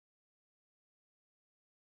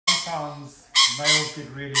sometimes nails get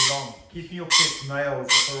really long. Keeping your pet's nails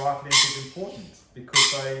at the right length is important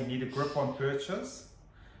because they need a grip on perches.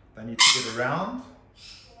 They need to get around.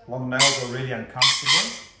 Long nails are really uncomfortable.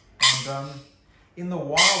 And in the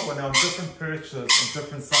wild, when they're on different perches and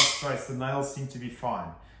different substrates, the nails seem to be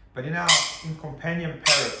fine. But in companion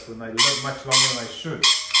parrots, when they live much longer than they should,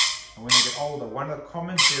 and when they get older, one of the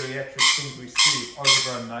common geriatric things we see is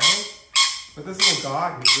overgrown nails. But this little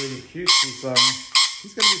guy, who's really cute, he's going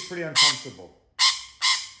to be pretty uncomfortable.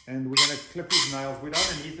 And we're going to clip his nails. We don't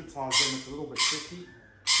anesthetize them, it's a little bit tricky.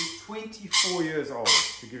 He's 24 years old,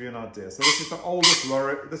 to give you an idea. So this is the oldest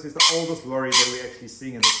lorry that we're actually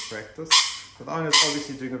seeing in this practice. But the owner's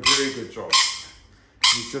obviously doing a very good job.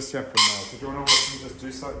 He's just here for nails. So do you want to watch me just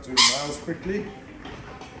do the nails quickly?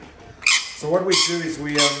 So what we do is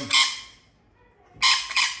we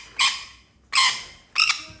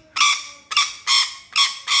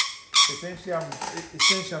essentially I'm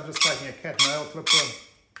just taking a cat nail clipper.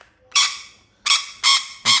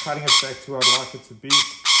 I'm cutting it back to where I'd like it to be.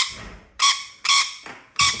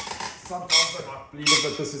 Sometimes I might bleed a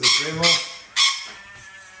bit. This is a Dremel.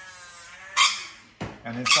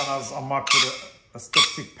 And then sometimes I might put a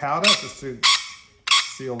styptic powder just to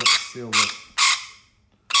seal it.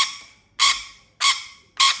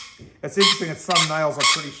 It's interesting that some nails are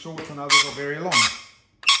pretty short and others are very long.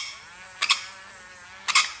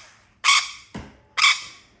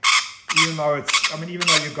 Even though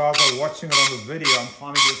you guys are watching it on the video, I'm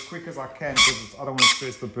trying to do it as quick as I can because I don't want to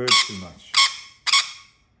stress the bird too much.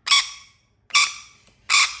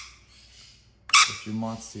 But you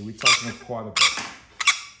might see, we're taking it quite a bit.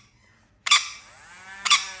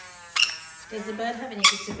 Does the bird have any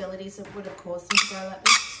disabilities that would have caused them to grow like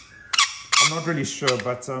this? I'm not really sure,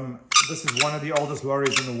 but this is one of the oldest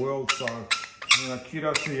lorries in the world, so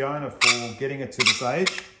kudos to the owner for getting it to this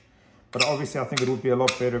age. But obviously I think it would be a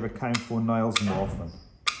lot better if it came for nails more often.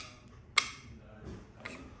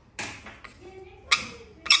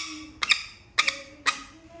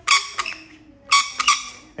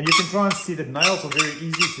 And you can try and see that nails are very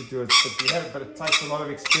easy to do it, but it takes a lot of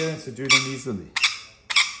experience to do them easily.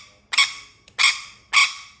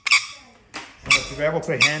 So to be able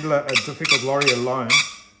to handle a difficult lorry alone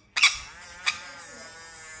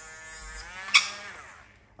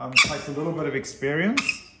takes a little bit of experience.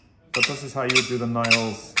 But this is how you would do the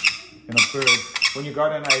nails in a bird. When you go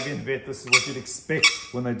to an avian vet, this is what you'd expect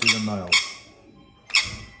when they do the nails.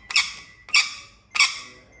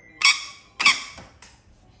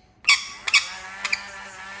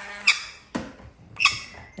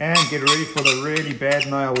 And get ready for the really bad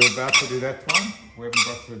nail. We're about to do that one. We haven't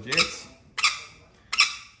got to it yet.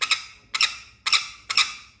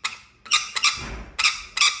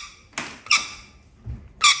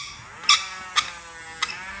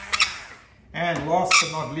 And last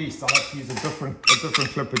but not least, I have to use a different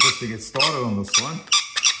clipper just to get started on this one.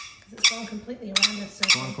 It's gone completely around this circle.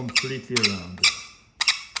 It's gone completely around it.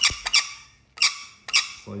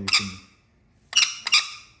 So you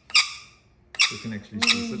can actually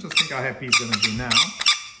see. So just think how happy he's going to be now.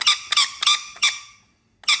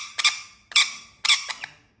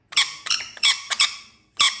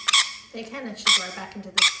 They can actually grow back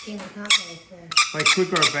into the skin, can't they? They could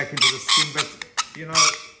grow back into the skin, but you know,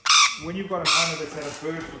 when you've got an owner that's had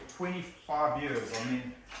a bird for 25 years, I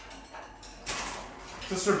mean,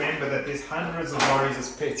 just remember that there's hundreds of lorries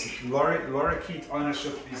as pets. Lorikeet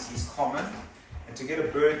ownership is common, and to get a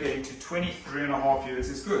bird getting to 23.5 years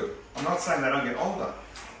is good. I'm not saying they don't get older,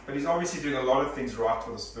 but he's obviously doing a lot of things right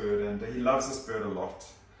for this bird, and he loves this bird a lot.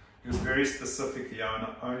 He was very specific, the owner,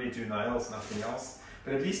 only do nails, nothing else.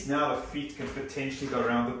 But at least now the feet can potentially go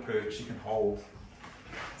around the perch, he can hold.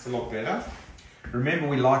 It's a lot better. Remember,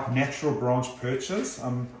 we like natural branch perches,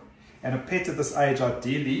 and a pet at this age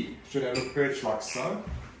ideally should have a perch like so.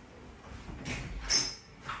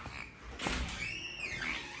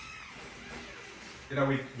 You know,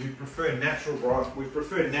 we prefer natural branch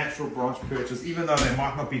perches, even though they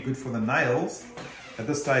might not be good for the nails. At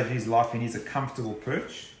this stage in his life, he needs a comfortable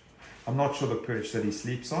perch. I'm not sure the perch that he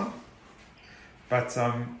sleeps on, but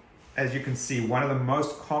as you can see, one of the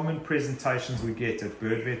most common presentations we get at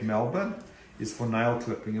Bird Vet Melbourne is for nail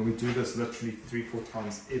clipping, and we do this literally 3-4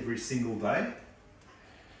 times every single day,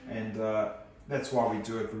 and that's why we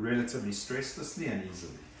do it relatively stresslessly and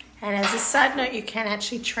easily. And as a side note, you can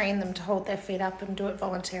actually train them to hold their feet up and do it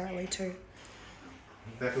voluntarily too.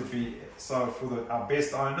 That would be so for our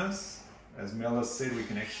best owners, as Mel has said, we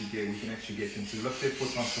can actually get them to lift their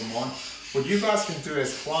foot on command. What you guys can do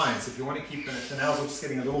as clients, if you want to keep them, if the nails are just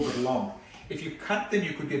getting a little bit long, if you cut them,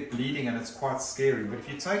 you could get bleeding, and it's quite scary. But if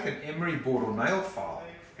you take an emery board or nail file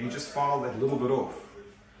and you just file that little bit off,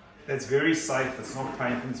 That's very safe, it's not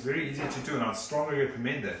painful, it's very easy to do, and I'd strongly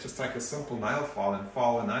recommend that. Just take a simple nail file and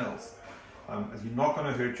file the nails. You're not going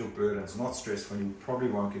to hurt your bird, and it's not stressful, and you probably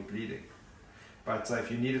won't get bleeding. But if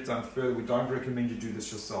you need it done further, we don't recommend you do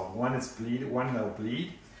this yourself. One, they'll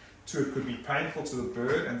bleed. Two, it could be painful to the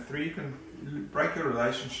bird, and three, you can break your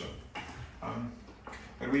relationship.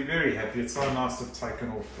 But we're very happy. It's so nice to have taken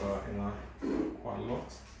off quite a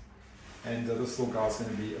lot. And this little guy's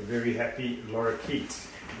going to be a very happy lorikeet.